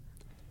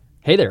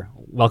Hey there.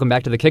 Welcome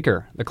back to The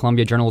Kicker, the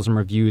Columbia Journalism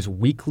Review's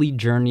weekly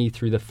journey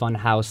through the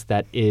funhouse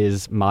that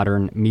is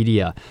modern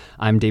media.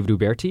 I'm David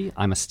Uberti.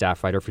 I'm a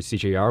staff writer for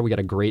CJR. We got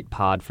a great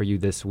pod for you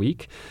this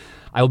week.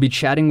 I will be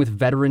chatting with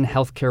veteran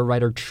healthcare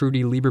writer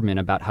Trudy Lieberman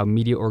about how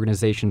media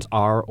organizations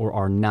are or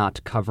are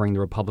not covering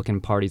the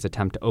Republican Party's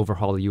attempt to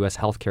overhaul the U.S.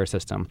 healthcare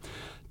system.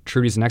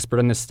 Trudy's an expert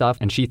on this stuff,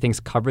 and she thinks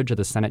coverage of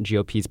the Senate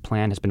GOP's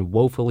plan has been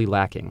woefully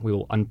lacking. We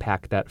will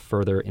unpack that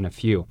further in a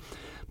few.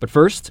 But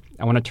first,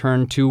 I want to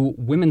turn to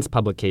women's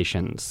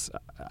publications.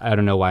 I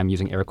don't know why I'm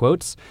using air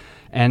quotes.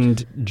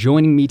 And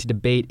joining me to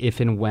debate if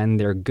and when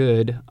they're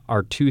good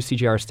are two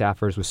CJR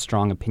staffers with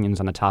strong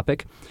opinions on the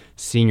topic.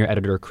 Senior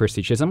editor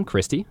Christy Chisholm.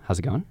 Christy, how's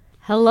it going?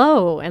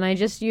 Hello. And I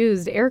just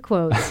used air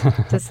quotes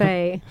to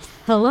say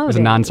hello. It was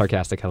a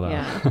non-sarcastic hello.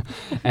 Yeah.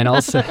 and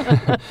also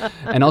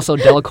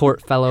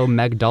Delacorte fellow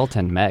Meg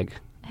Dalton. Meg.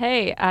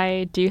 Hey,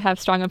 I do have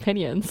strong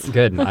opinions.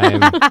 Good.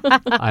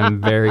 I'm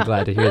very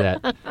glad to hear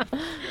that.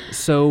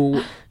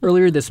 So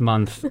earlier this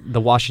month, the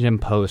Washington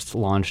Post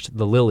launched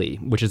The Lily,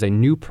 which is a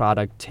new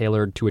product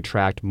tailored to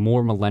attract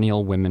more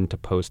millennial women to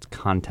post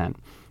content.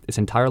 It's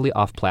entirely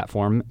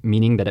off-platform,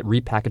 meaning that it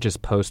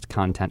repackages post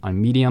content on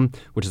Medium,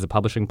 which is a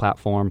publishing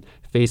platform,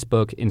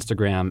 Facebook,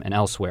 Instagram, and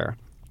elsewhere.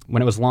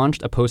 When it was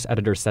launched, a Post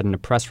editor said in a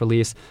press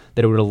release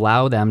that it would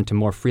allow them to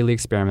more freely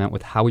experiment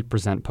with how we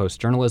present Post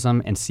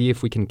journalism and see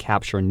if we can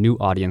capture a new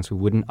audience we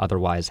wouldn't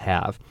otherwise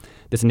have.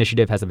 This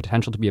initiative has the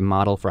potential to be a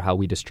model for how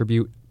we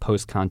distribute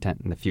Post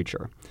content in the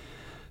future.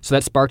 So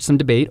that sparked some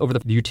debate over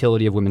the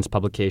utility of women's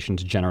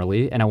publications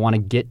generally, and I want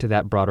to get to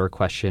that broader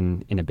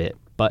question in a bit.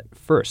 But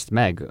first,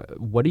 Meg,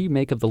 what do you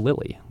make of The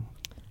Lily?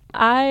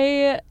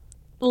 I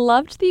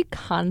loved the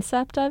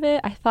concept of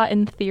it. I thought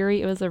in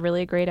theory it was a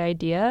really great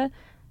idea.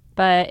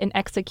 But in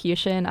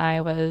execution,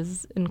 I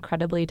was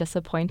incredibly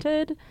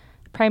disappointed,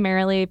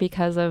 primarily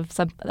because of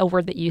a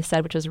word that you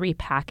said, which is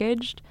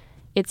repackaged.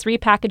 It's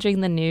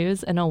repackaging the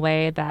news in a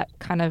way that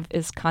kind of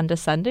is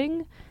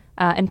condescending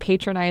and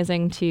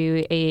patronizing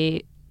to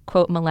a,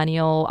 quote,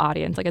 millennial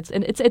audience. Like its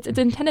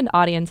intended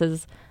audience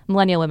is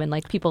millennial women,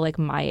 like people like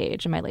my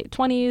age, in my late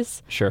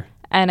 20s. Sure.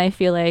 And I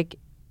feel like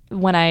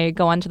when I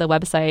go onto the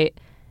website,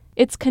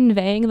 it's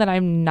conveying that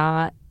I'm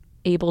not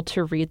able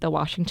to read the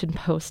Washington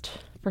Post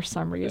for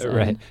some reason.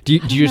 Right. Do you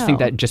just think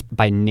that just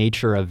by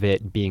nature of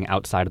it being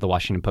outside of the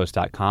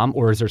WashingtonPost.com,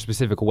 or is there a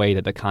specific way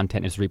that the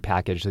content is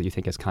repackaged that you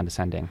think is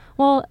condescending?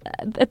 Well,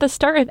 at the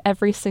start of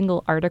every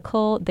single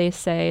article, they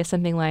say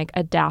something like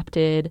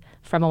adapted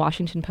from a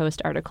Washington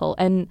Post article.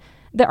 And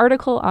the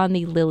article on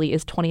the Lily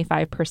is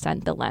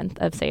 25% the length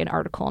of, say, an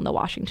article in the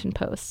Washington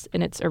Post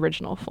in its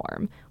original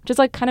form, which is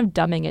like kind of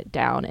dumbing it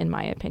down, in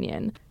my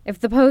opinion. If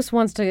the Post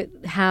wants to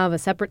have a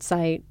separate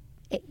site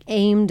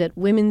aimed at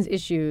women's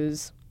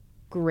issues,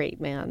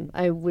 great, man.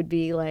 I would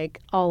be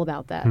like all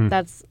about that.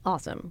 That's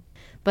awesome.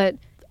 But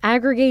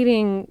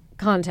aggregating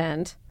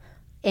content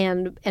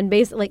and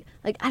basically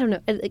like I don't know,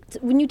 like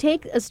when you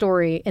take a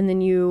story and then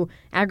you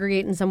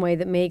aggregate in some way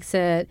that makes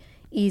it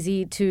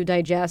easy to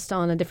digest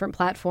on a different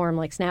platform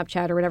like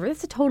Snapchat or whatever,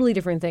 that's a totally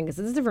different thing because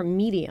it's a different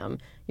medium.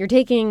 You're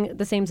taking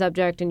the same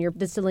subject and you're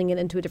distilling it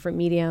into a different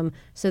medium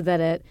so that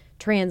it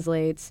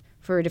translates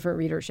for a different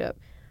readership.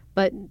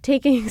 But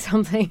taking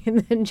something and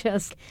then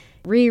just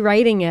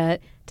rewriting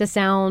it to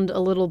sound a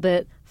little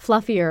bit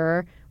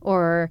fluffier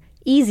or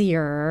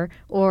easier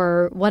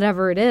or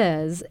whatever it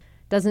is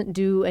doesn't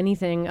do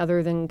anything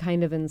other than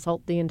kind of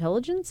insult the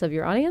intelligence of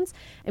your audience.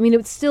 I mean, it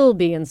would still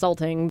be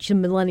insulting to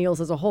millennials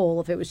as a whole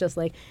if it was just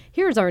like,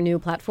 here's our new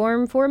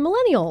platform for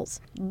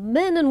millennials.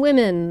 Men and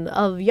women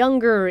of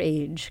younger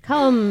age,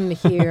 come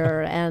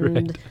here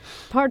and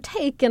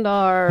partake in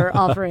our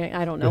offering.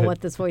 I don't know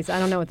what this voice, I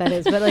don't know what that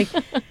is, but like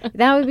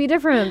that would be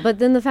different. But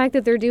then the fact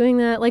that they're doing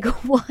that, like,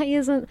 why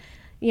isn't,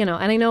 and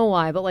I know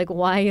why, but like,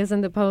 why isn't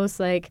the Post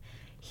like,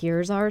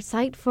 here's our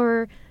site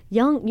for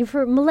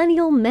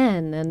millennial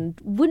men, and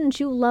wouldn't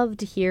you love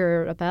to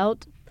hear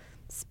about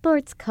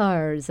sports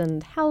cars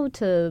and how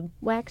to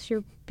wax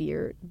your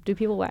beard? Do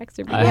people wax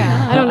their beard?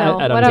 I don't know.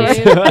 I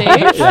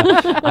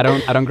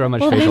don't grow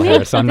much facial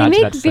hair, so I'm not.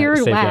 They make beard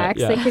wax.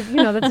 They could,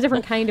 that's a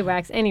different kind of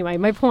wax. Anyway,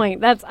 my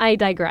point. I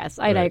digress.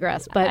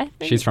 But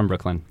she's from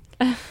Brooklyn.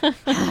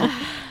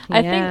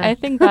 I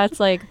think that's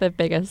like the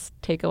biggest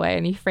takeaway,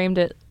 and you framed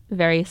it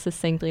very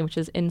succinctly, which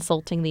is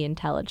insulting the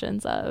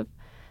intelligence of.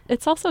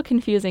 It's also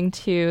confusing,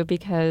 too,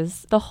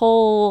 because the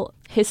whole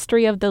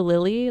history of The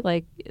Lily,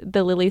 like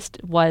The Lily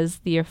was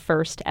the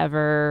first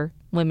ever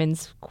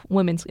women's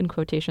in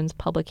quotations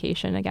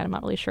publication. Again, I'm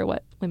not really sure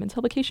what women's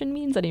publication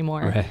means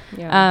anymore. Right.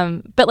 Yeah.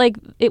 But like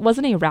it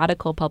wasn't a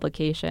radical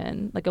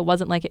publication. Like it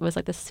wasn't like it was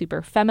like this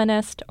super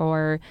feminist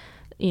or,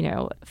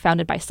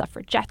 founded by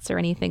suffragettes or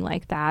anything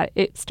like that.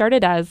 It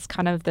started as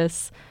kind of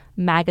this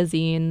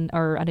magazine,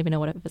 or I don't even know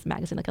what it was,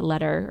 magazine, like a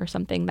letter or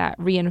something that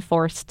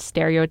reinforced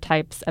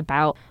stereotypes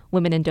about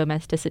women in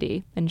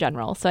domesticity in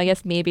general. So I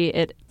guess maybe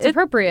it's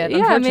appropriate.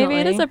 Yeah, maybe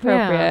it is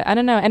appropriate. Yeah. I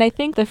don't know. And I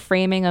think the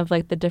framing of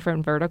like the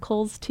different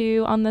verticals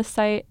too on this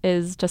site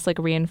is just like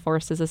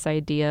reinforces this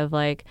idea of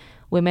like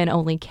women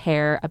only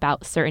care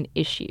about certain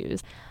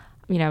issues.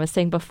 I was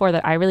saying before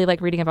that I really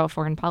like reading about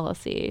foreign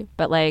policy,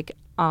 but like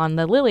on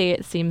the Lily,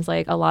 it seems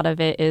like a lot of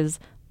it is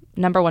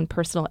number one,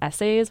 personal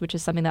essays, which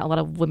is something that a lot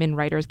of women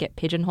writers get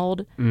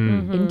pigeonholed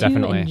into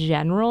definitely. in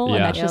general. Yeah.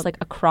 And that's just like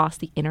across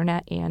the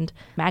internet and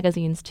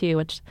magazines too,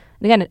 which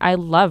again, I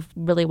love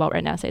really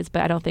well-written essays,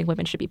 but I don't think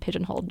women should be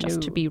pigeonholed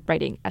just to be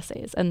writing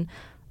essays. And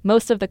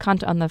most of the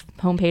content on the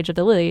homepage of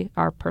the Lily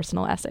are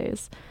personal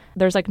essays.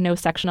 There's like no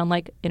section on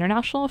like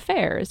international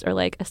affairs or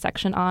like a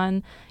section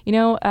on,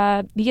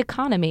 the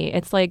economy.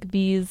 It's like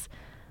these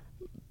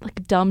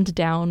like dumbed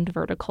down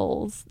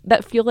verticals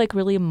that feel like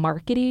really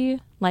markety,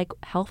 like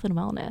health and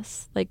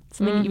wellness, like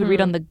something you would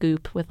read on the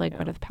Goop with like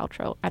Gwyneth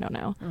Paltrow. I don't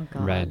know. Oh,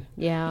 God. Right.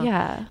 Yeah.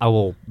 Yeah. I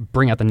will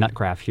bring out the nut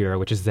graph here,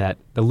 which is that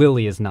the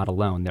Lily is not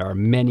alone. There are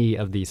many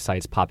of these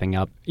sites popping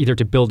up, either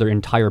to build their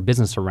entire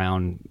business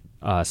around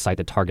a site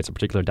that targets a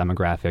particular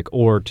demographic,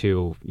 or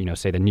to,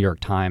 say the New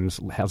York Times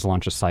has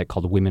launched a site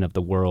called Women of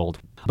the World.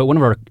 But one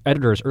of our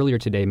editors earlier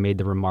today made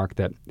the remark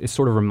that it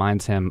sort of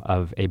reminds him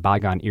of a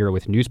bygone era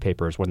with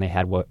newspapers when they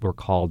had what were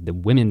called the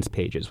women's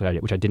pages,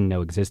 which I didn't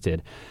know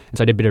existed. And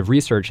so I did a bit of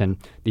research, and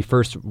the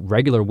first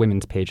regular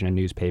women's page in a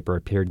newspaper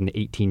appeared in the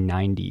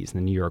 1890s in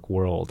the New York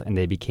World, and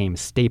they became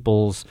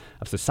staples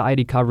of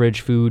society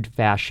coverage, food,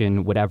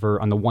 fashion,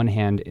 whatever. On the one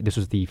hand, this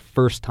was the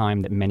first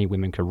time that many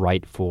women could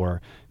write for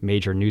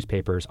major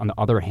newspapers. On the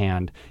other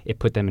hand, it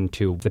put them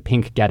into the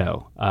pink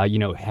ghetto,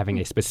 having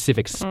a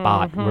specific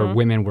spot where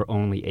women were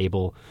only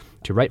able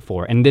to write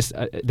for. And this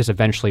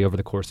eventually, over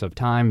the course of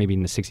time, maybe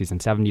in the 60s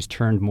and 70s,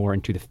 turned more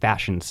into the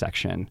fashion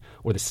section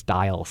or the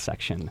style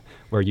section,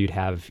 where you'd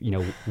have,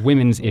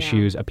 women's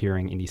issues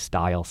appearing in the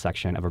style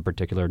section of a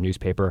particular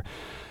newspaper.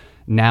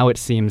 Now it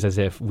seems as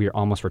if we're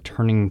almost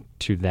returning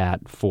to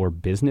that for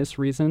business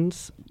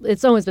reasons.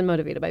 It's always been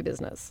motivated by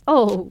business.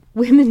 Oh,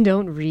 women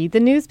don't read the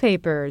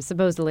newspapers,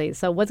 supposedly.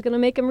 So what's going to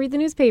make them read the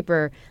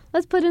newspaper?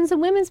 Let's put in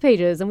some women's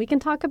pages and we can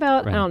talk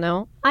about, I don't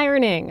know,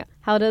 ironing,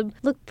 how to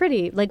look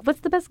pretty, like what's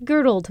the best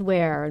girdle to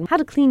wear, and how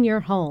to clean your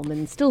home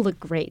and still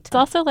look great. It's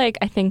also like,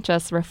 I think,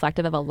 just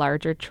reflective of a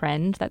larger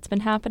trend that's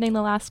been happening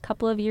the last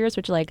couple of years,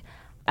 which like,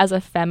 as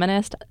a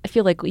feminist, I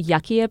feel like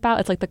yucky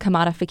about. It's like the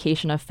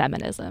commodification of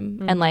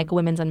feminism and like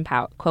women's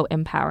quote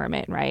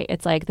empowerment, right?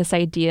 It's like this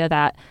idea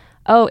that,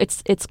 oh,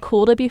 it's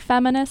cool to be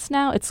feminist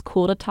now. It's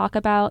cool to talk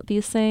about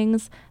these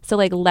things. So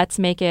like, let's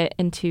make it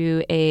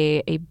into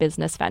a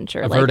business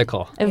venture,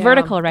 Vertical,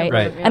 right?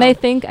 Right. And I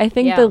think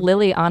the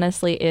Lily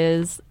honestly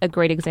is a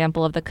great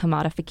example of the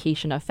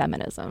commodification of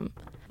feminism.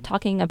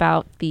 Talking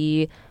about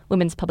the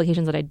women's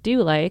publications that I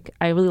do like,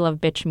 I really love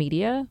Bitch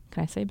Media.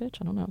 Can I say bitch?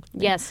 I don't know.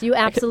 Yes, you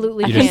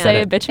absolutely You can. just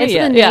say Bitch It's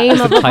Media. the name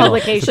of the title.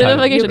 publication.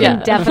 It's You the can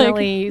title.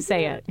 definitely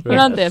say it. We're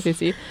not the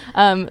FCC.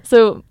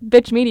 So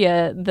Bitch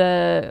Media,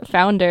 the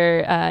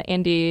founder,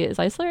 Andy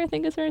Zeisler, I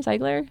think is her,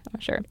 Zeigler? I'm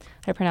not sure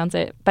how to pronounce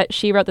it. But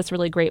she wrote this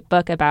really great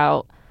book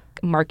about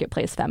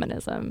marketplace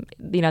feminism.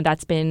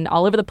 That's been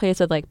all over the place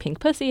with like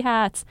pink pussy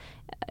hats.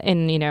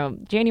 In,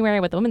 January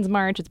with the Women's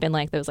March, it's been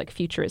like those like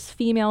futurist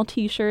female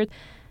t-shirts.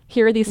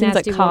 Here are these things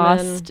Nasty that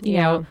cost,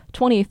 woman.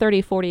 $20,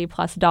 $30,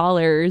 $40+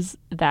 dollars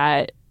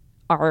that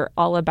are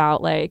all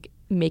about like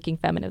making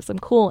feminism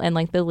cool. And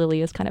like the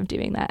Lily is kind of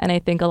doing that. And I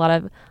think a lot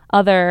of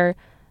other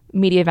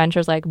media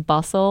ventures like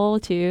Bustle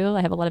too.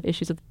 I have a lot of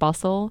issues with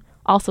Bustle.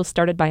 Also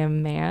started by a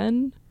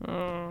man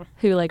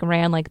who like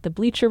ran like the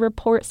Bleacher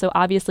Report. So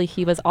obviously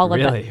he was all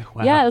Really? of that.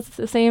 Wow. Yeah, it's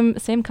the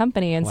same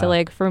company. And so Wow.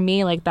 like for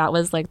me, like that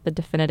was like the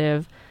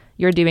definitive,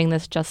 you're doing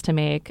this just to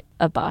make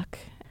a buck.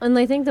 And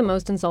I think the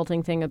most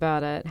insulting thing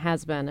about it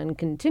has been and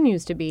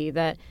continues to be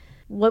that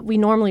what we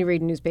normally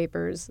read in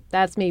newspapers,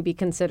 that's maybe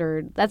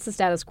considered, that's the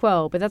status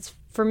quo, but that's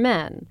for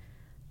men.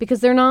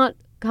 Because they're not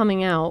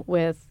coming out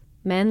with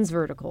men's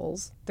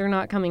verticals. They're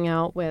not coming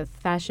out with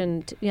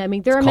fashion.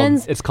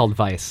 It's called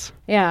Vice.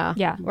 Yeah.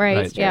 Yeah. Right.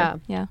 Right. Yeah.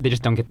 Yeah. They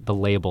just don't get the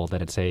label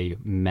that it's a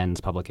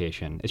men's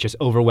publication. It's just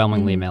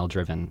overwhelmingly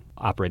male-driven,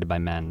 operated by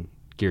men,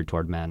 geared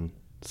toward men,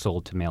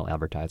 sold to male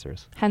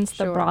advertisers. Hence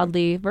the Sure.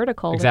 broadly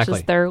vertical, Exactly. which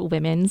is their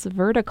women's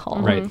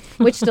vertical. Right.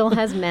 Which still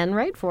has men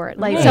write for it.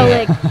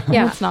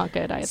 Yeah. It's not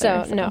good either.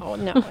 So no.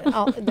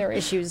 There are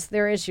issues.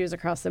 There are issues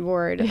across the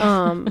board.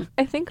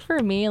 I think for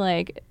me,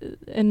 like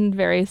in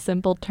very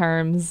simple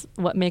terms,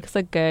 what makes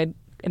a good,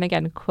 and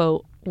again,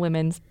 quote,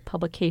 women's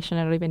publication,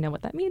 I don't even know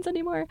what that means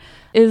anymore,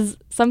 is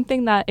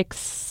something that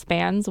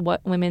expands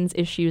what women's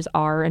issues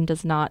are and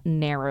does not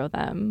narrow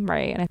them,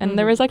 right? And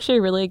there was actually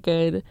a really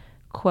good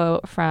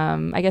quote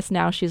from, I guess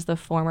now she's the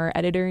former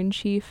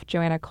editor-in-chief,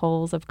 Joanna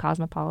Coles of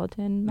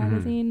Cosmopolitan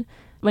magazine.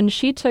 When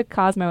she took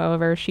Cosmo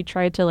over, she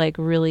tried to like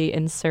really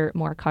insert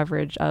more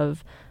coverage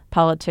of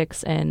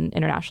politics and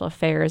international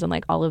affairs and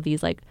like all of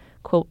these like,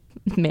 quote,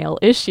 male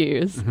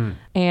issues.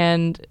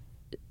 And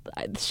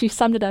she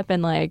summed it up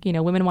in like,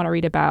 women want to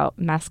read about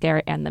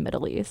mascara and the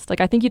Middle East.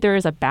 Like, I think there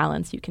is a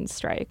balance you can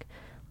strike.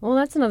 Well,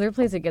 that's another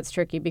place it gets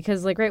tricky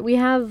because, like, right, we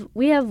have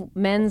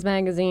men's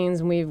magazines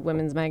and we have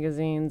women's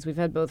magazines. We've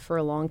had both for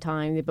a long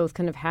time. They both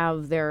kind of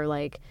have their,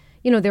 like,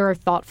 there are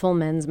thoughtful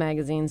men's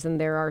magazines and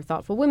there are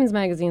thoughtful women's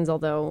magazines,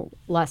 although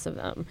less of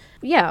them.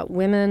 Yeah,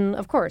 women,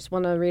 of course,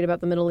 want to read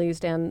about the Middle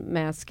East and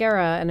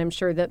mascara, and I'm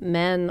sure that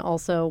men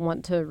also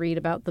want to read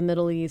about the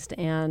Middle East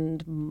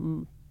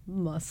and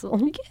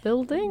muscle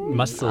building?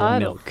 Muscle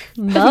milk.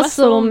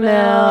 Muscle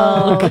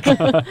milk.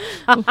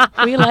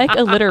 We like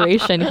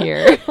alliteration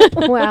here.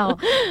 Wow.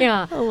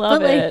 Yeah. I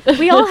love it. it.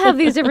 We all have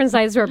these different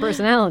sides to our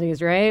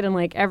personalities, right?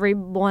 And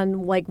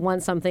everyone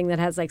wants something that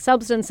has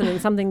substance and then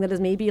something that is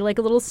maybe a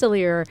little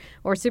sillier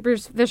or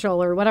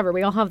superficial or whatever.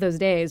 We all have those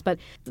days. But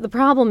the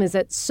problem is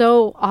that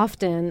so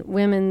often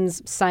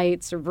women's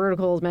sites or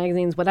verticals,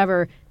 magazines,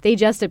 whatever, they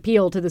just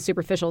appeal to the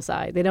superficial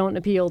side. They don't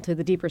appeal to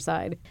the deeper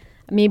side.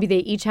 Maybe they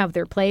each have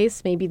their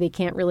place. Maybe they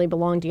can't really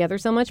belong together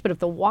so much. But if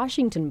the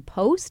Washington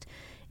Post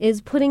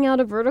is putting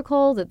out a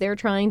vertical that they're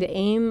trying to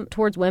aim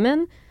towards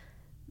women,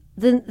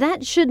 then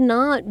that should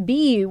not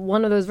be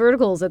one of those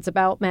verticals that's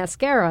about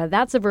mascara.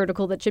 That's a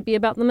vertical that should be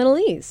about the Middle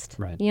East.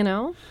 Right.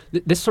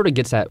 This sort of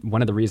gets at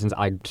one of the reasons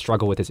I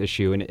struggle with this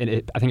issue, and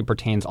I think it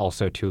pertains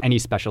also to any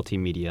specialty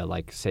media,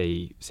 like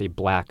say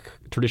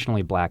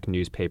traditionally black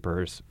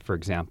newspapers, for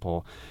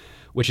example,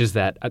 which is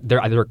that there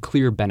are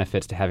clear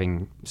benefits to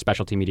having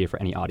specialty media for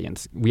any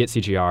audience. We at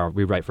CGR,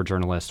 we write for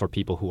journalists or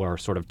people who are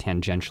sort of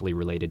tangentially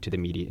related to the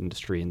media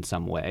industry in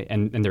some way.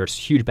 And there's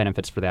huge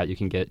benefits for that. You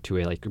can get to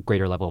a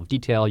greater level of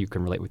detail. You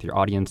can relate with your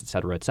audience, et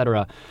cetera, et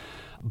cetera.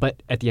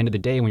 But at the end of the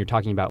day, when you're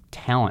talking about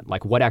talent,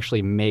 what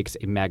actually makes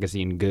a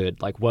magazine good,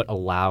 what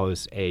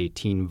allows a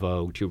teen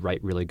Vogue to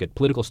write really good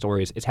political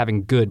stories is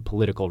having good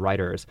political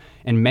writers.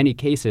 In many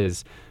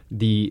cases,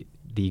 the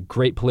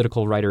great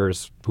political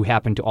writers who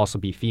happen to also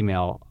be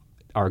female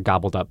are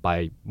gobbled up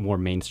by more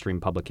mainstream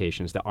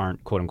publications that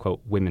aren't, quote-unquote,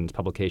 women's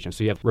publications.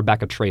 So you have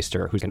Rebecca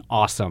Traister, who's an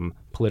awesome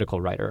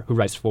political writer who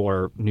writes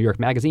for New York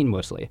Magazine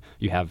mostly.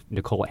 You have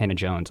Nicole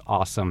Hannah-Jones,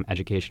 awesome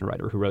education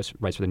writer who writes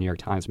for the New York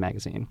Times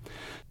Magazine.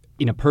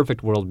 In a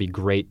perfect world, it would be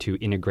great to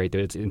integrate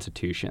those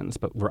institutions,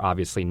 but we're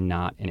obviously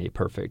not in a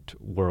perfect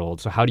world.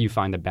 So how do you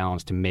find the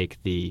balance to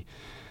make the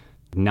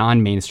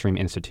non-mainstream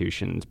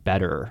institutions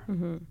better,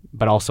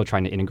 but also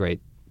trying to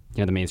integrate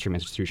the mainstream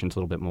institutions a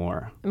little bit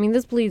more? I mean,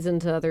 this bleeds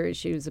into other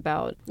issues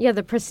about,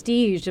 the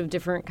prestige of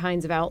different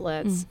kinds of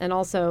outlets and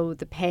also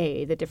the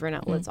pay that different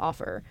outlets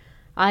offer.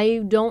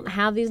 I don't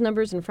have these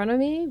numbers in front of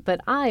me,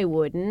 but I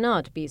would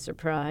not be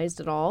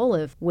surprised at all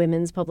if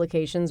women's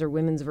publications or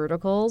women's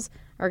verticals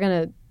are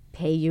going to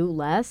pay you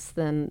less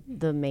than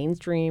the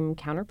mainstream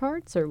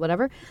counterparts or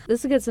whatever.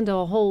 This gets into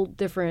a whole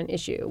different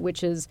issue,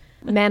 which is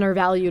men are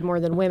valued more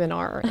than women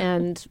are,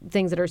 and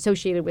things that are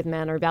associated with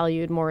men are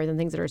valued more than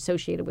things that are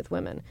associated with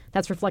women.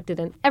 That's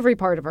reflected in every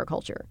part of our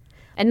culture,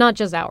 and not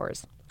just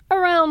ours.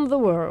 Around the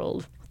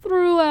world,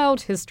 throughout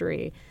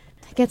history.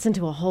 It gets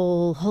into a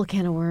whole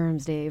can of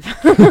worms, Dave.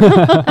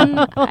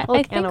 I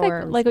think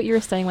like what you were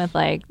saying with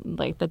like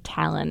the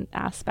talent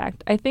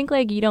aspect. I think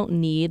you don't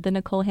need the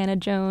Nicole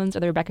Hannah-Jones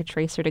or the Rebecca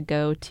Traister to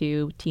go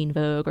to Teen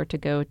Vogue or to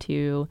go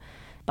to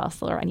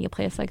Bustle or any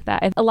place like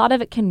that. A lot of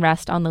it can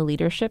rest on the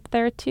leadership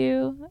there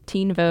too.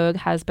 Teen Vogue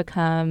has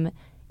become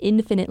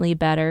infinitely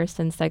better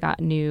since they got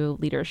new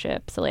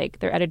leadership. So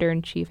their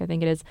editor-in-chief, I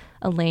think it is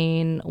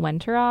Elaine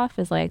Wenteroff,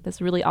 is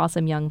this really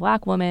awesome young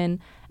black woman.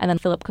 And then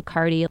Philip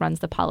Cocardi runs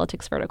the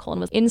politics vertical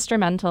and was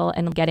instrumental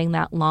in getting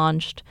that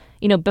launched,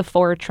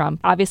 before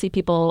Trump. Obviously,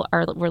 people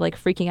were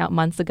freaking out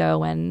months ago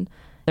when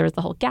there was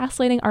the whole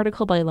gaslighting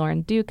article by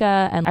Lauren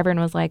Duca, and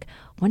everyone was like,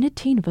 when did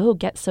Teen Vogue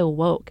get so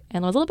woke?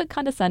 And it was a little bit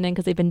condescending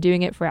because they've been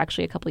doing it for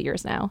actually a couple of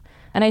years now.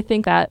 And I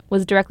think that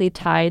was directly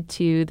tied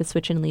to the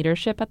switch in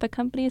leadership at the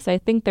company. So I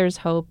think there's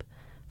hope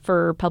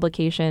for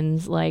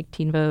publications like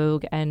Teen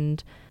Vogue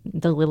and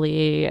The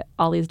Lily,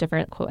 all these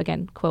different,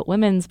 quote,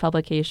 women's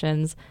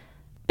publications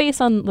based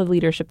on the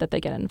leadership that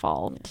they get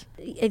involved.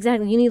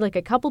 Exactly. You need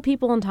a couple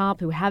people on top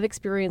who have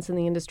experience in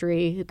the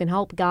industry, who can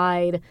help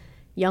guide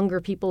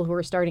younger people who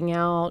are starting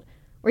out,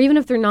 or even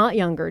if they're not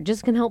younger,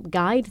 just can help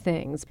guide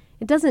things.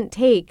 It doesn't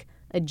take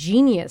a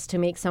genius to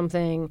make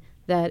something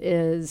that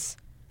is,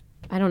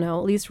 at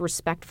least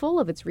respectful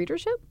of its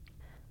readership.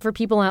 For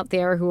people out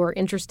there who are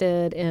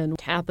interested in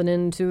tapping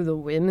into the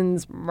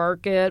women's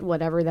market,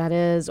 whatever that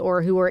is,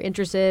 or who are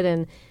interested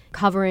in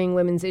covering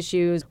women's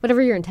issues,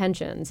 whatever your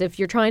intentions. If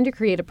you're trying to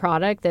create a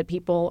product that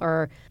people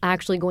are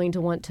actually going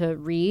to want to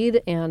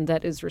read and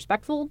that is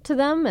respectful to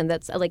them and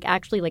that's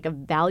actually a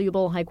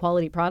valuable,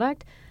 high-quality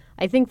product,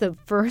 I think the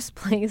first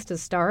place to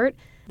start,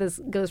 this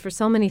goes for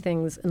so many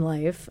things in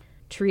life,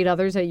 treat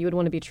others how you would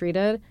want to be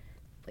treated.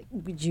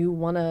 Would you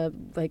want to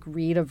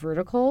read a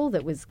vertical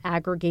that was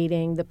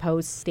aggregating the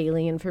Post's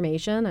daily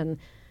information and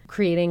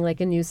creating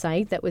a new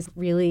site that was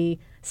really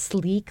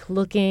sleek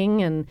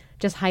looking and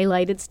just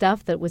highlighted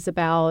stuff that was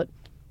about,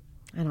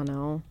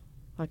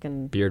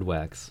 fucking beard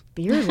wax.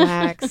 Beard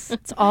wax.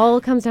 It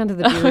all comes down to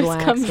the beard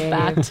wax. Comes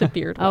back to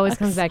beard wax. Always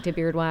comes back to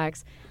beard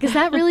wax. Is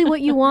that really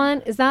what you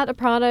want? Is that a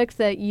product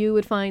that you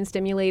would find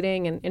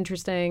stimulating and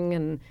interesting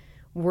and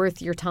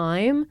worth your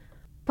time?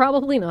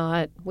 Probably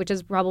not, which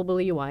is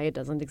probably why it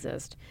doesn't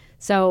exist.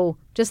 So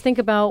just think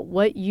about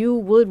what you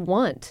would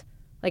want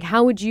Like,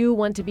 how would you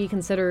want to be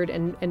considered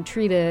and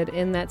treated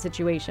in that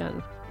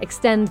situation?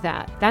 Extend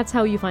that. That's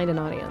how you find an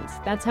audience.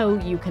 That's how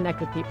you connect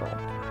with people.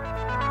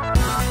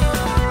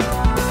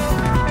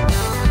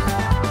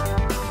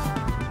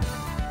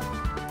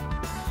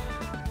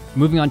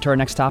 Moving on to our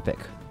next topic.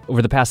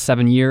 Over the past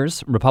 7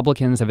 years,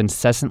 Republicans have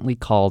incessantly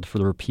called for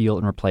the repeal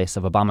and replace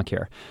of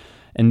Obamacare.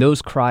 And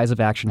those cries of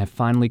action have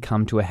finally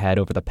come to a head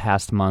over the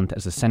past month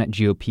as the Senate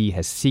GOP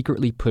has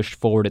secretly pushed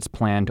forward its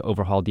plan to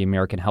overhaul the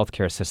American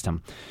healthcare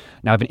system.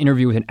 Now, I have an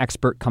interview with an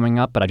expert coming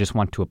up, but I just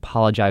want to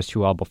apologize to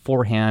you all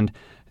beforehand.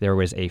 There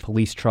was a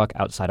police truck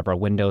outside of our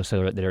window,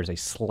 so there's a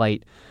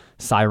slight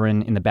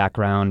siren in the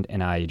background,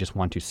 and I just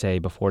want to say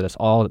before this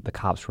all that the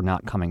cops were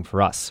not coming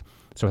for us.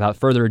 So without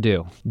further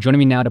ado, joining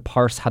me now to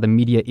parse how the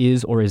media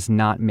is or is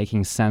not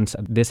making sense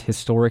of this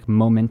historic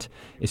moment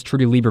is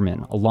Trudy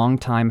Lieberman, a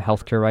longtime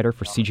healthcare writer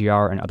for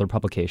CJR and other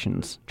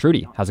publications.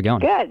 Trudy, how's it going?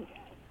 Good.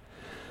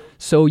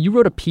 So you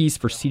wrote a piece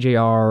for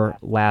CJR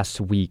last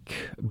week,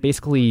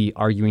 basically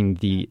arguing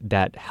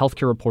that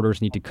healthcare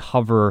reporters need to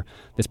cover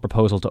this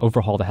proposal to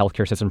overhaul the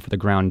healthcare system from the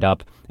ground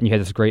up. And you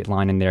had this great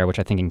line in there, which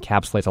I think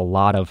encapsulates a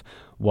lot of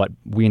what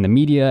we in the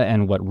media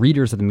and what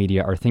readers of the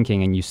media are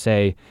thinking. And you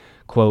say,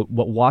 quote,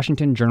 "What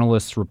Washington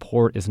journalists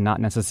report is not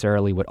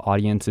necessarily what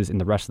audiences in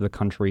the rest of the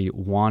country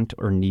want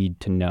or need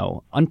to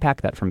know."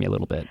 Unpack that for me a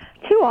little bit.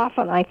 Too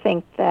often I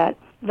think that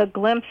the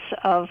glimpse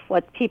of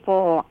what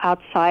people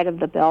outside of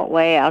the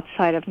Beltway,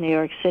 outside of New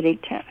York City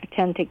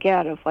tend to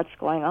get of what's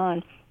going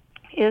on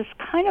is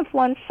kind of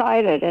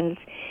one-sided, and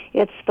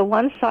it's the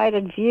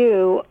one-sided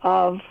view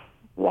of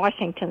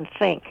Washington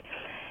think.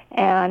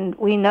 And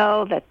we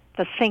know that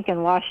the think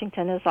in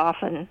Washington is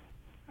often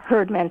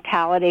herd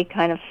mentality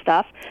kind of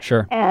stuff.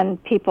 Sure.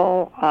 And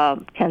people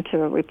tend to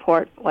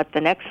report what the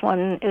next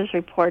one is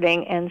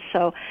reporting, and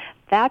so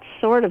that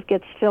sort of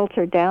gets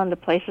filtered down to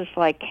places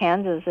like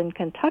Kansas and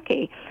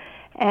Kentucky.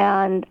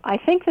 And I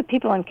think the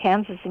people in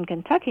Kansas and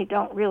Kentucky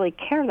don't really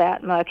care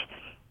that much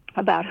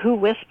about who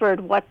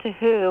whispered what to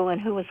who and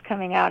who was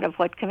coming out of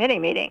what committee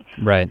meeting.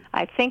 Right.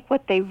 I think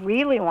what they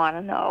really want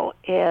to know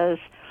is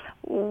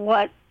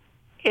what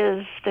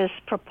is this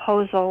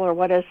proposal or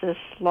what is this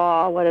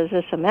law, what is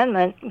this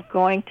amendment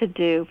going to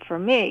do for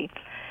me?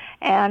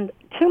 And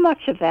too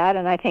much of that,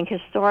 and I think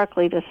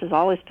historically this has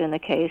always been the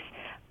case,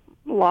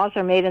 laws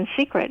are made in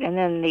secret, and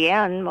in the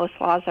end, most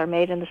laws are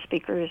made in the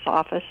Speaker's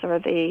office or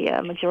the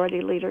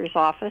Majority Leader's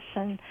office,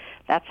 and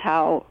that's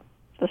how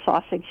the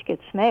sausage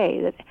gets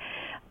made.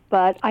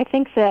 But I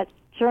think that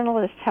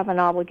journalists have an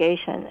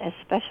obligation,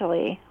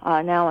 especially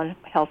now in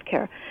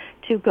healthcare,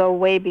 to go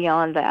way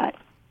beyond that.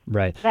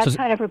 Right. That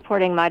kind of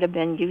reporting might have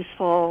been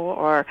useful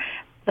or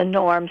the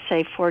norm,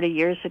 say, 40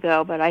 years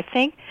ago, but I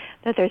think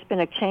that there's been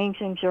a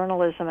change in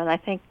journalism, and I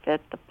think that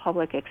the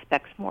public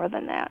expects more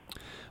than that.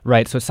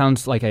 Right. So it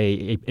sounds like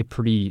a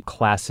pretty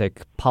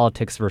classic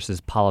politics versus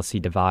policy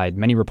divide.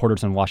 Many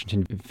reporters in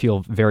Washington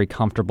feel very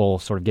comfortable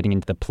sort of getting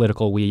into the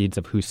political weeds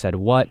of who said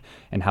what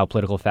and how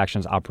political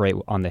factions operate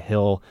on the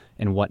Hill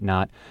and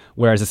whatnot,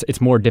 whereas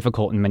it's more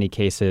difficult in many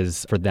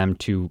cases for them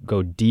to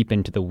go deep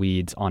into the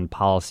weeds on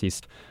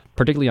policies,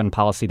 particularly on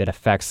policy that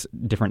affects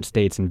different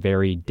states in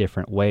very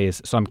different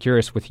ways. So I'm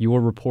curious, with your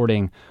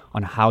reporting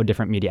on how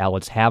different media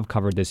outlets have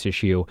covered this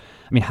issue,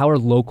 I mean, how are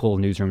local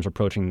newsrooms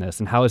approaching this,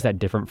 and how is that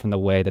different from the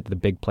way that the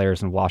big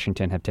players in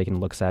Washington have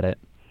taken looks at it?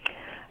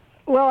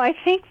 Well, I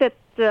think that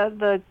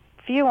the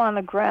view on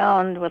the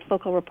ground with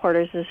local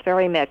reporters is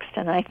very mixed,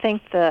 and I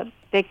think the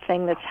big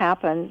thing that's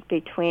happened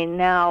between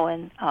now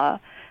and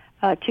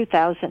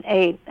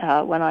 2008,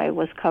 when I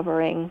was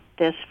covering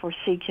this for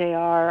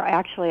CJR.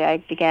 Actually, I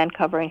began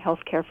covering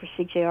healthcare for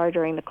CJR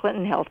during the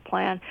Clinton health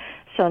plan.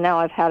 So now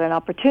I've had an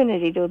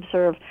opportunity to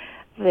observe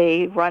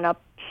the run-ups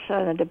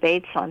and the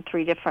debates on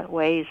three different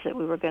ways that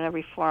we were going to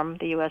reform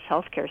the U.S.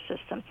 healthcare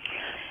system.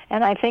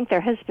 And I think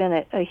there has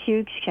been a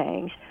huge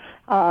change,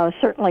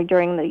 certainly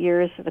during the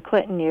years of the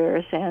Clinton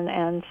years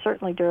and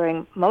certainly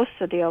during most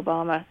of the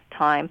Obama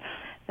time,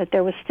 that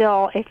there was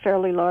still a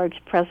fairly large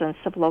presence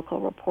of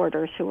local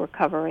reporters who were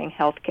covering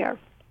healthcare.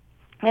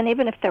 And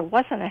even if there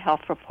wasn't a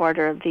health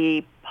reporter,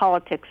 the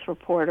politics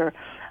reporter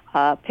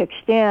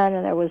pitched in,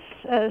 and there was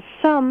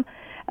some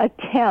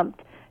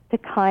attempt to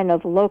kind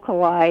of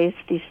localize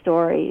these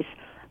stories.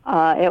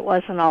 It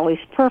wasn't always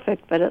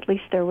perfect, but at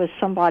least there was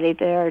somebody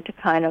there to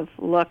kind of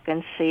look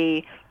and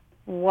see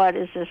what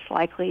is this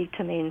likely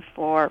to mean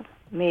for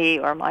me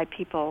or my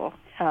people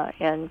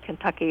in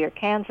Kentucky or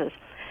Kansas.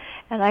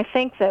 And I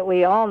think that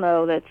we all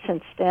know that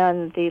since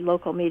then the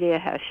local media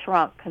has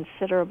shrunk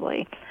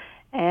considerably,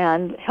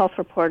 and health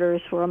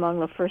reporters were among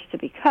the first to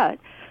be cut.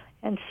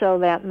 And so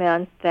that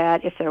meant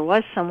that if there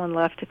was someone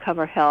left to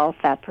cover health,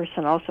 that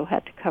person also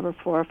had to cover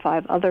 4 or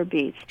 5 other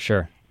beats.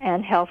 Sure.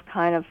 And health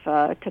kind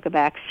of took a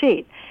back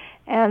seat.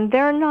 And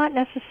they're not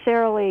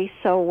necessarily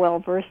so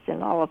well-versed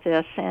in all of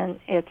this. And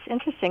it's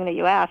interesting that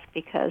you ask,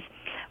 because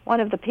one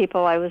of the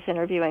people I was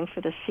interviewing for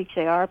the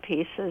CJR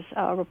piece is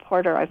a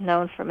reporter I've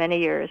known for many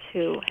years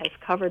who has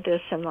covered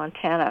this in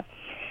Montana.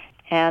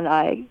 And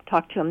I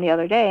talked to him the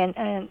other day,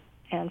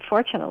 And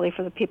fortunately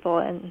for the people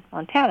in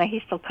Montana,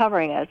 he's still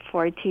covering it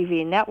for a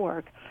TV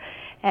network.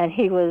 And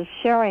he was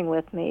sharing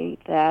with me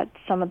that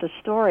some of the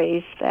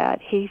stories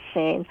that he's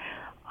seen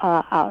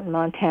out in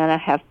Montana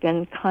have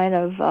been kind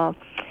of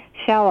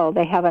shallow.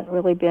 They haven't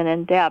really been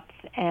in depth.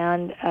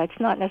 And it's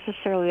not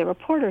necessarily the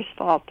reporter's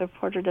fault. The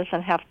reporter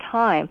doesn't have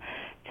time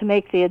to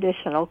make the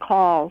additional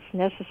calls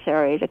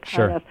necessary to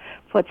kind of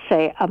put,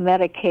 say, a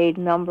Medicaid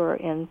number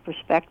in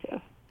perspective.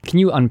 Can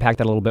you unpack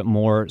that a little bit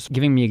more,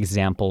 giving me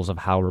examples of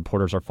how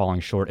reporters are falling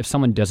short? If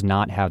someone does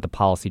not have the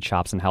policy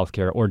chops in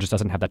healthcare or just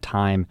doesn't have the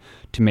time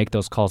to make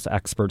those calls to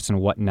experts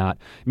and whatnot,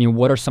 I mean,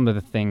 what are some of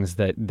the things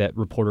that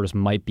reporters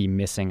might be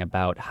missing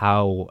about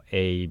how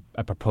a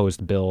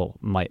proposed bill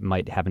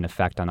might have an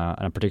effect on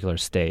a particular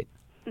state?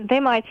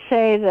 They might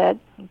say that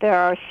there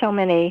are so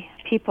many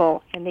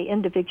people in the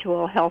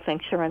individual health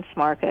insurance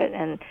market,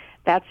 and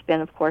that's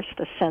been, of course,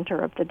 the center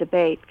of the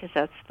debate because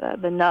that's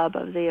the nub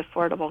of the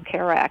Affordable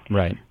Care Act,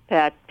 right,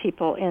 that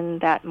people in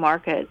that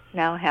market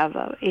now have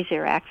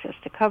easier access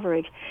to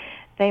coverage.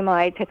 They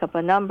might pick up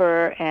a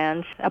number,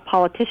 and a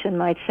politician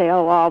might say,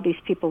 oh, all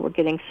these people were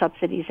getting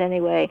subsidies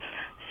anyway,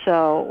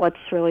 so what's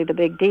really the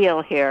big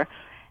deal here?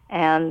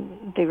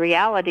 And the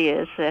reality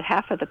is that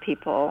half of the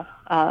people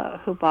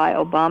who buy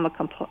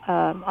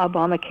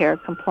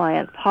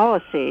Obamacare-compliant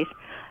policies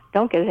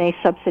don't get any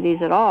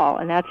subsidies at all,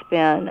 and that's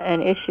been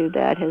an issue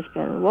that has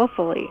been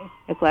woefully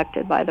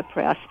neglected by the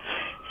press.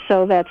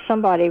 So that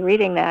somebody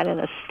reading that in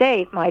a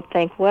state might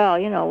think, well,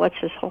 what's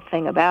this whole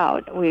thing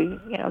about?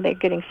 They're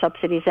getting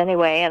subsidies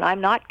anyway, and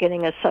I'm not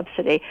getting a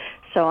subsidy,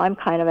 so I'm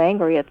kind of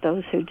angry at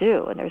those who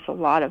do. And there's a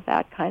lot of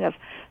that kind of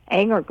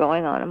anger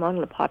going on among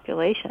the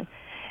population.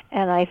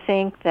 And I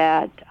think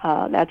that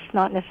that's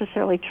not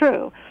necessarily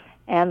true.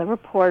 And the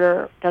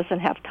reporter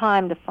doesn't have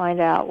time to find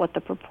out what the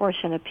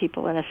proportion of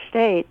people in a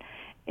state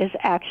is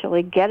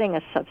actually getting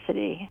a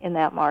subsidy in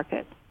that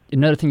market.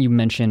 Another thing you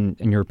mentioned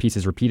in your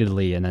pieces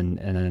repeatedly, and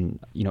then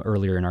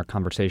earlier in our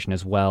conversation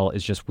as well,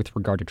 is just with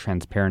regard to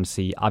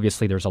transparency.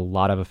 Obviously, there's a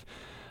lot of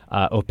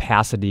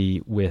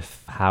opacity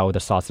with how the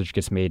sausage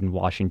gets made in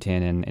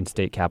Washington and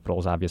state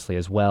capitals, obviously,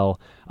 as well.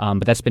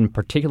 But that's been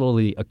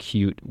particularly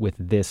acute with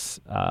this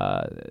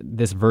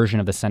version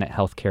of the Senate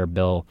health care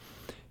bill.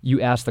 You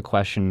asked the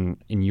question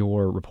in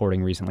your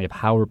reporting recently of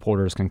how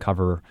reporters can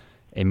cover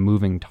a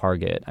moving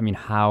target. I mean,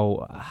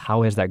 how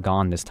has that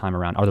gone this time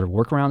around? Are there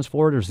workarounds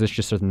for it, or is this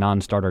just a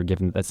non-starter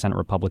given that Senate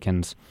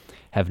Republicans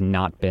have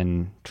not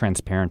been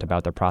transparent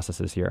about their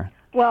processes here?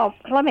 Well,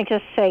 let me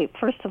just say,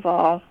 first of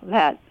all,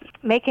 that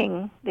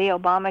making the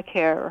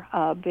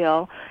Obamacare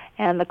bill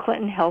and the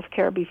Clinton health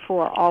care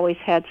before always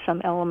had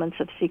some elements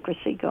of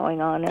secrecy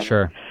going on.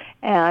 Sure.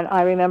 And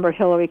I remember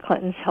Hillary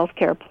Clinton's health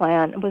care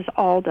plan was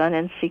all done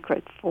in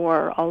secret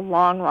for a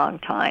long, long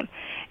time.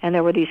 And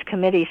there were these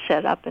committees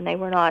set up, and they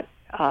were not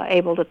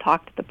able to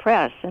talk to the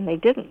press, and they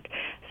didn't.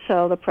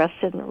 So the press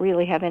didn't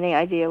really have any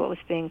idea what was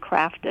being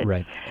crafted.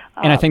 Right.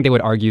 And I think they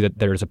would argue that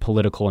there's a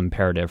political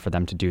imperative for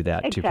them to do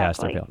that, exactly. to pass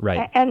their bill.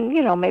 Right. And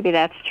maybe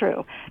that's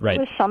true. Right.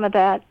 There was some of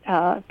that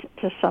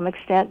to some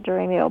extent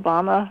during the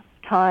Obama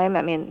time.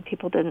 I mean,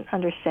 people didn't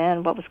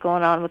understand what was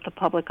going on with the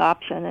public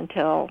option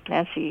until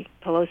Nancy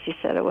Pelosi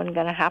said it wasn't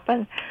going to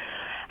happen.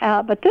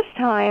 But this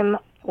time,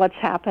 what's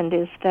happened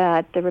is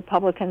that the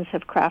Republicans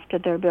have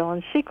crafted their bill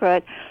in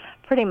secret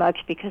pretty much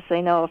because they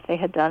know if they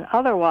had done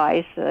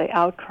otherwise, the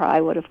outcry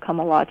would have come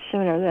a lot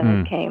sooner than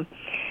it came.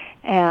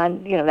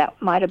 And,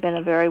 that might have been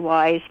a very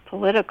wise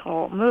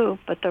political move,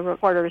 but the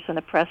reporters and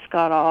the press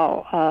got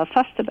all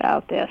fussed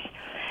about this.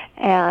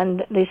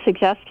 And the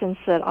suggestions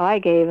that I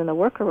gave in the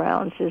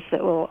workarounds is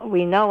that,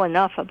 we know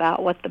enough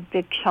about what the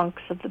big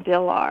chunks of the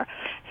bill are.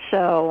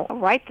 So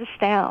write this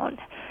down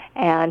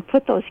and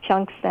put those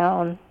chunks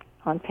down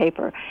on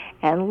paper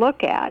and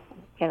look at,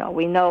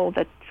 we know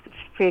that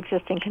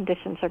pre-existing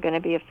conditions are going to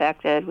be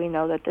affected. We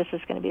know that this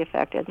is going to be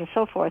affected and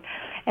so forth.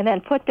 And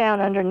then put down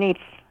underneath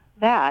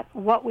that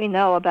what we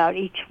know about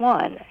each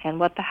one and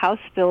what the House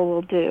bill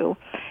will do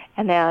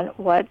and then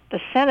what the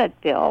Senate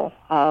bill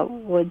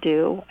would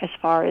do as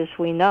far as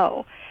we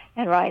know.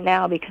 And right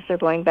now, because they're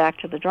going back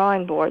to the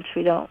drawing boards,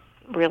 we don't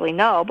really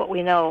know, but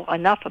we know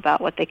enough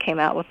about what they came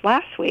out with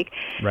last week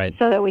right.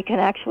 so that we can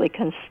actually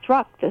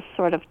construct this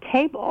sort of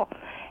table.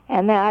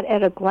 And that,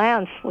 at a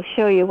glance, will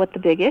show you what the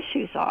big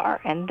issues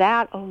are. And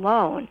that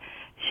alone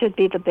should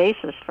be the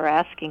basis for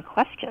asking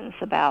questions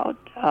about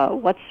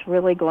what's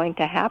really going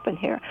to happen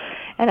here.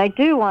 And I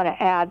do want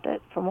to add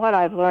that from what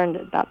I've learned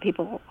about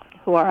people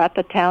who are at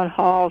the town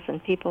halls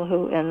and people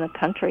who in the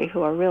country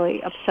who are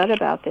really upset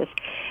about this,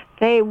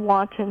 they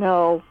want to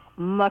know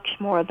much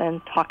more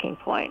than talking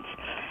points.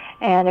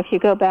 And if you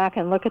go back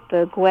and look at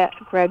the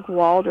Greg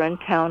Waldron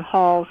town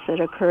halls that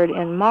occurred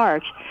in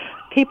March,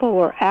 people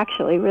were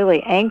actually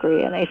really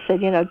angry, and they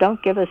said,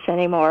 don't give us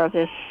any more of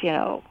this,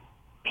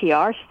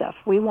 PR stuff.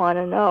 We want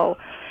to know.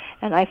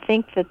 And I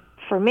think that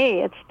for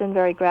me, it's been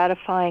very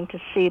gratifying to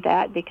see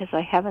that because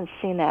I haven't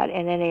seen that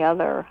in any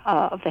other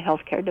of the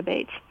healthcare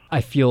debates. I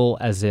feel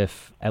as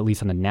if, at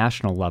least on the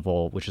national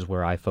level, which is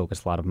where I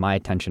focus a lot of my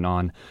attention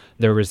on,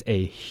 there was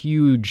a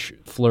huge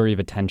flurry of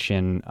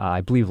attention, I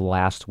believe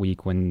last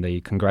week when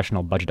the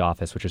Congressional Budget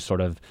Office, which is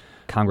sort of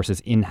Congress's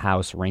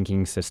in-house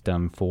ranking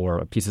system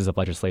for pieces of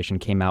legislation,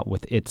 came out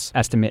with its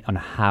estimate on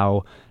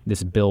how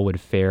this bill would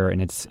fare.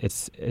 And it's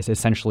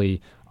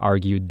essentially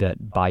argued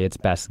that by its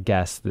best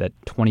guess that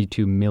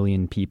 22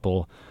 million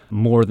people,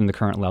 more than the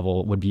current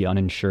level, would be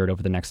uninsured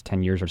over the next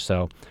 10 years or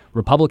so.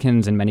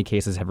 Republicans in many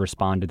cases have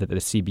responded that the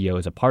CBO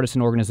is a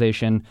partisan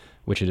organization,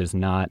 which it is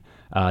not,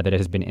 that it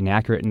has been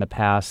inaccurate in the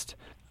past.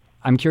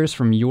 I'm curious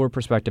from your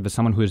perspective as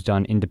someone who has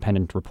done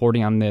independent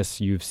reporting on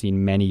this, you've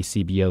seen many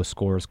CBO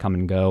scores come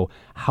and go.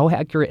 How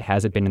accurate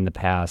has it been in the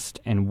past,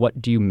 and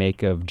what do you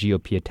make of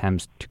GOP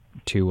attempts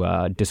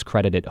to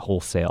discredit it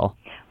wholesale?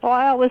 Well,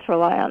 I always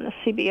rely on the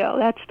CBO.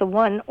 That's the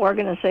one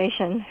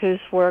organization whose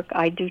work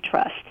I do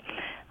trust.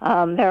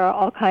 There are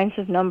all kinds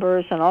of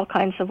numbers and all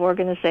kinds of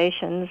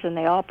organizations, and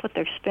they all put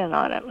their spin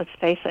on it, let's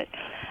face it.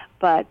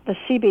 But the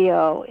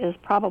CBO is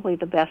probably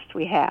the best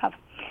we have.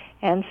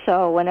 And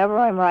so whenever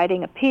I'm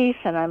writing a piece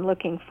and I'm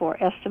looking for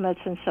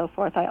estimates and so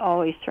forth, I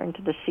always turn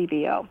to the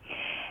CBO.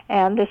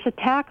 And this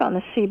attack on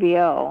the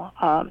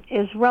CBO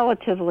is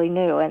relatively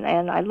new,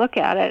 and I look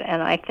at it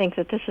and I think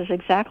that this is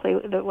exactly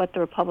what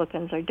the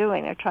Republicans are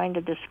doing. They're trying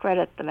to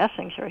discredit the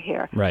messenger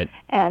here, right,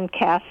 and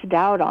cast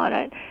doubt on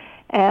it.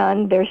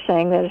 And they're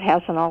saying that it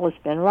hasn't always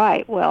been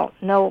right. Well,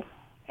 no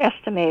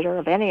estimator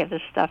of any of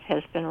this stuff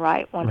has been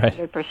right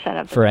 100% of the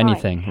time. For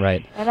anything,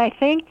 right. And I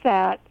think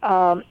that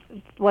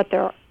what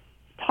they're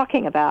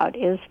talking about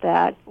is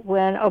that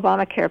when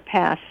Obamacare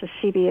passed, the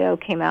CBO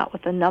came out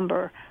with a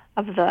number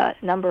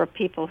of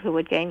people who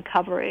would gain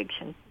coverage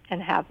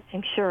and have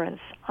insurance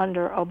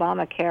under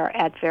Obamacare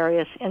at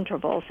various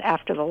intervals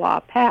after the law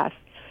passed.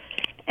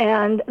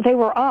 And they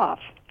were off.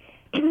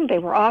 They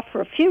were off for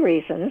a few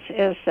reasons,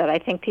 is that I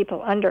think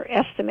people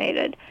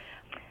underestimated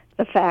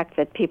the fact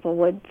that people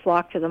would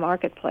flock to the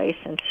marketplace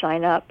and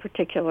sign up,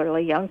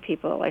 particularly young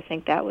people. I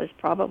think that was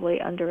probably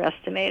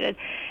underestimated.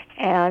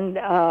 And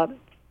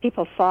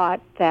people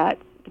thought that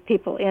the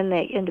people in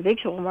the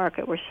individual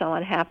market were so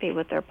unhappy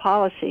with their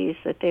policies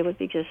that they would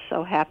be just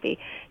so happy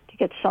to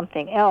get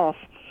something else.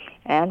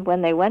 And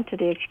when they went to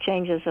the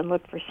exchanges and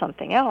looked for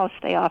something else,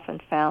 they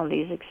often found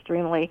these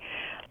extremely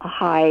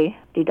high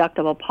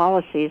deductible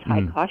policies,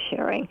 high cost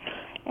sharing,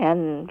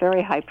 and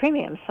very high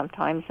premiums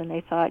sometimes. And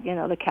they thought,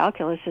 the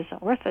calculus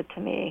isn't worth it to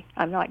me.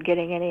 I'm not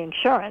getting any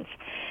insurance.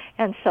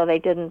 And so they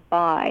didn't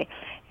buy.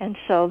 And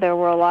so there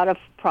were a lot of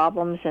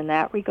problems in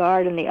that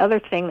regard. And the other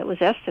thing that was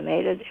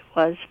estimated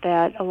was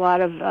that a lot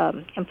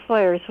of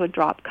employers would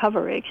drop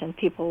coverage and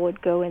people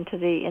would go into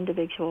the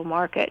individual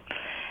market.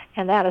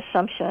 And that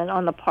assumption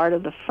on the part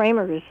of the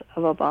framers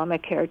of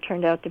Obamacare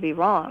turned out to be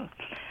wrong,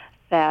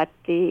 that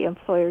the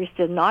employers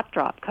did not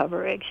drop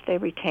coverage. They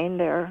retained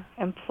their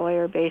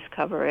employer-based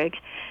coverage,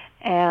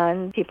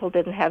 and people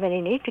didn't have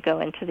any need to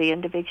go into the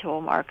individual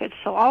market.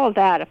 So all of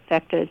that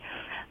affected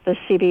the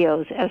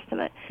CBO's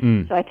estimate.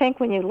 So I think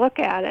when you look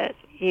at it,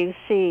 you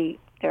see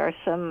there are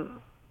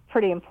some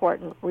pretty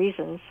important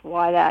reasons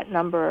why that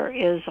number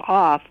is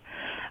off,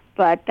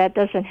 but that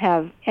doesn't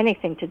have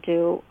anything to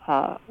do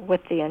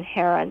with the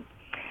inherent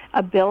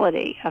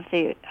ability of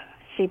the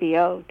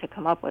CBO to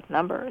come up with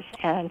numbers.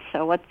 And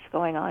so what's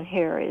going on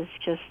here is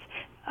just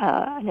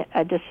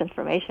a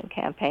disinformation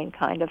campaign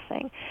kind of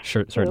thing.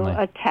 Sure, certainly.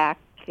 To attack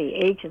the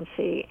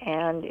agency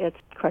and its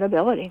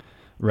credibility.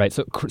 Right.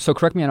 So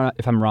correct me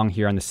if I'm wrong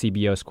here on the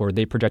CBO score.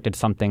 They projected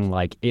something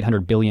like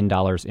 $800 billion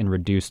in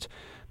reduced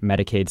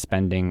Medicaid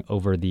spending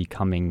over the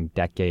coming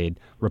decade.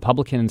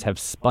 Republicans have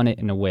spun it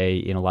in a way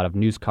in a lot of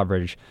news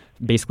coverage,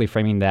 basically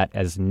framing that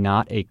as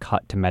not a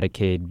cut to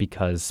Medicaid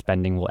because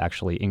spending will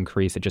actually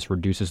increase. It just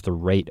reduces the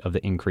rate of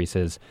the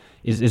increases.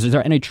 Is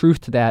there any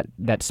truth to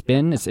that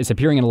spin? It's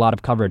appearing in a lot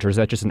of coverage, or is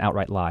that just an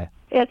outright lie?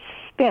 It's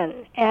spin,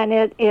 and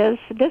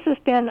this has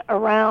been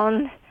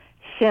around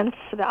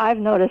I've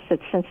noticed it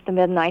since the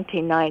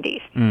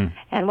mid-1990s.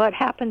 And what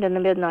happened in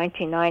the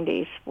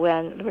mid-1990s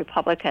when the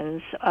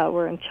Republicans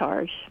were in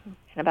charge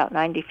in about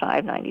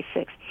 95,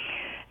 96,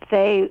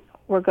 they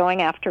were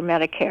going after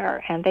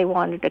Medicare, and they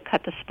wanted to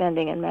cut the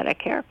spending in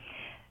Medicare.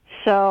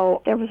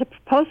 So there was a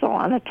proposal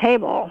on the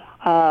table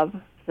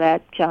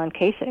that John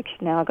Kasich,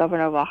 now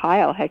governor of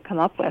Ohio, had come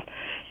up with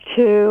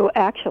to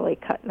actually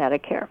cut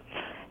Medicare.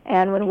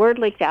 And when word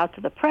leaked out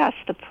to the press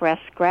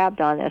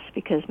grabbed on this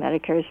because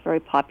Medicare is a very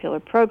popular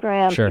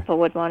program. Sure. People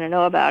would want to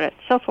know about it,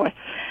 so forth.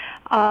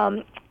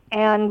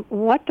 And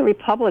what the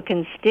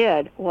Republicans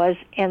did was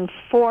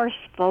enforce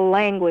the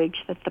language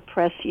that the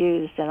press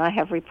used. And I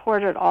have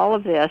reported all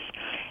of this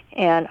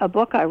in a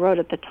book I wrote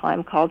at the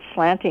time called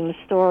Slanting the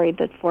Story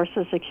That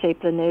Forces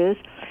Shape the News.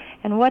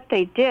 And what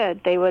they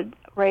did, they would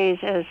raise,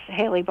 as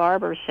Haley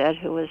Barbour said,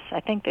 who was, I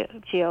think, the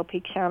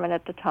GOP chairman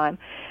at the time,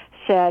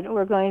 said,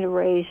 we're going to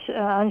raise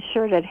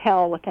unshirted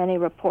hell with any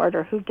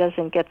reporter who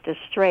doesn't get this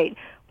straight.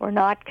 We're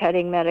not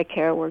cutting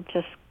Medicare, we're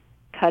just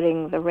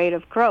cutting the rate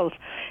of growth.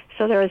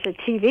 So there was a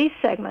TV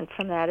segment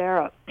from that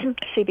era,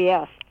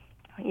 CBS.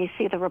 You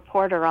see the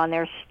reporter on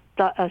there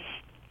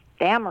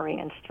stammering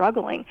and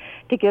struggling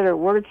to get her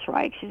words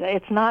right. She said,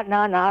 it's not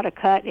a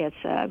cut, it's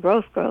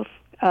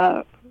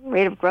a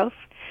rate of growth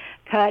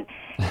cut.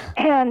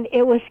 And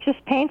it was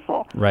just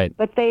painful. Right.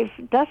 But they've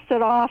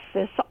dusted off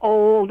this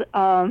old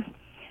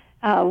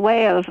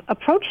way of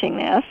approaching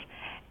this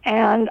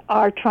and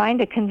are trying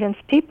to convince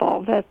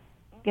people that,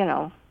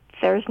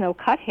 there's no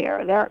cut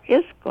here. There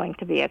is going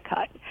to be a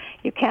cut.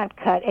 You can't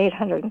cut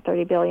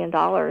 $830 billion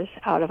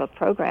out of a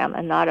program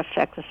and not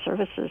affect the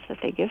services that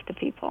they give to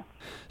people.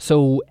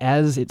 So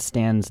as it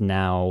stands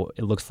now,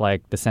 it looks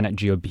like the Senate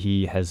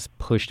GOP has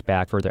pushed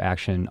back further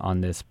action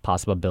on this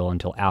possible bill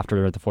until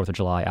after the 4th of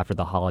July, after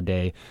the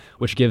holiday,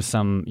 which gives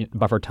some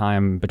buffer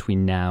time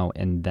between now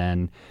and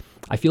then.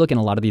 I feel like in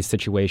a lot of these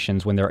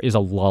situations, when there is a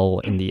lull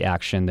in the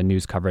action, the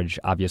news coverage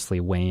obviously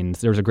wanes.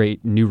 There was a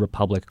great New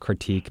Republic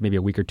critique maybe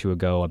a week or two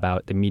ago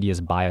about the media's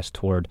bias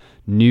toward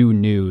new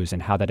news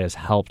and how that has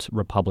helped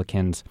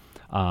Republicans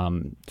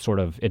sort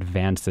of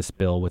advance this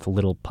bill with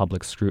little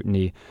public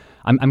scrutiny.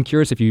 I'm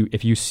curious if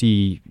you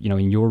see,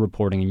 in your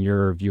reporting, in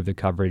your view of the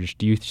coverage,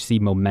 do you see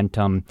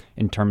momentum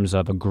in terms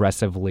of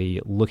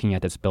aggressively looking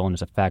at this bill and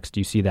its effects? Do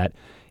you see that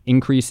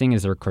increasing?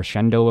 Is there a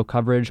crescendo of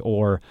coverage,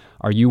 or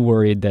are you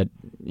worried that,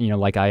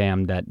 like I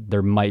am, that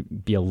there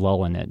might be a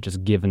lull in it,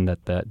 just given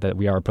that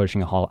we are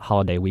approaching a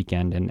holiday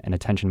weekend and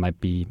attention might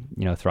be,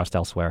 thrust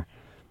elsewhere?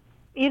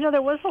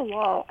 There was a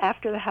lull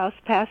after the House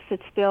passed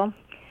its bill.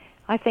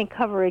 I think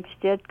coverage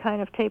did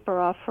kind of taper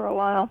off for a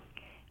while,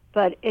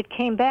 but it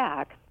came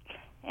back.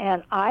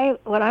 And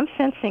what I'm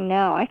sensing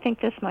now, I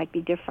think this might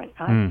be different.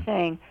 I'm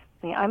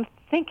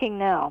thinking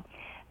now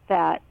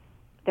that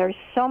there's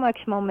so much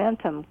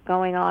momentum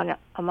going on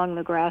among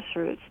the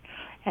grassroots,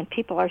 and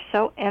people are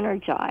so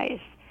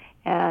energized,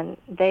 and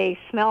they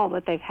smell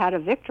that they've had a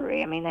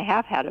victory. I mean, they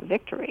have had a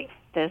victory.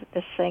 This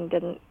thing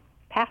didn't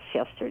pass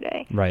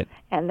yesterday. Right.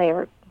 And they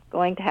are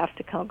going to have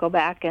to go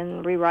back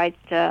and rewrite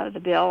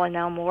the bill, and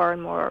now more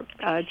and more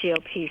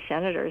GOP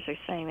senators are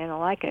saying they don't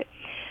like it.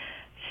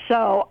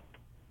 So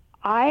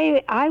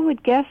I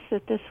would guess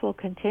that this will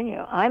continue.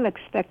 I'm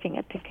expecting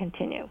it to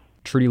continue.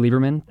 Trudy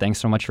Lieberman, thanks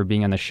so much for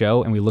being on the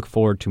show, and we look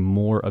forward to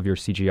more of your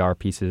CGR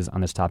pieces on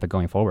this topic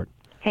going forward.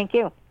 Thank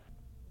you.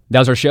 That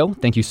was our show.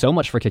 Thank you so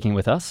much for kicking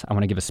with us. I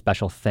want to give a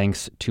special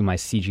thanks to my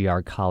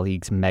CGR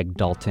colleagues, Meg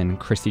Dalton,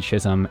 Christy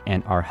Chisholm,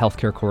 and our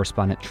healthcare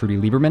correspondent, Trudy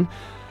Lieberman.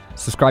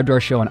 Subscribe to our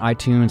show on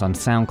iTunes, on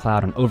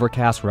SoundCloud, on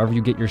Overcast, wherever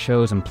you get your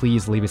shows, and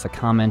please leave us a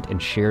comment and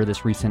share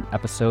this recent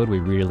episode. We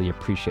really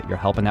appreciate your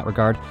help in that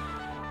regard.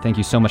 Thank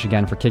you so much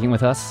again for kicking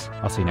with us.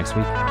 I'll see you next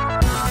week.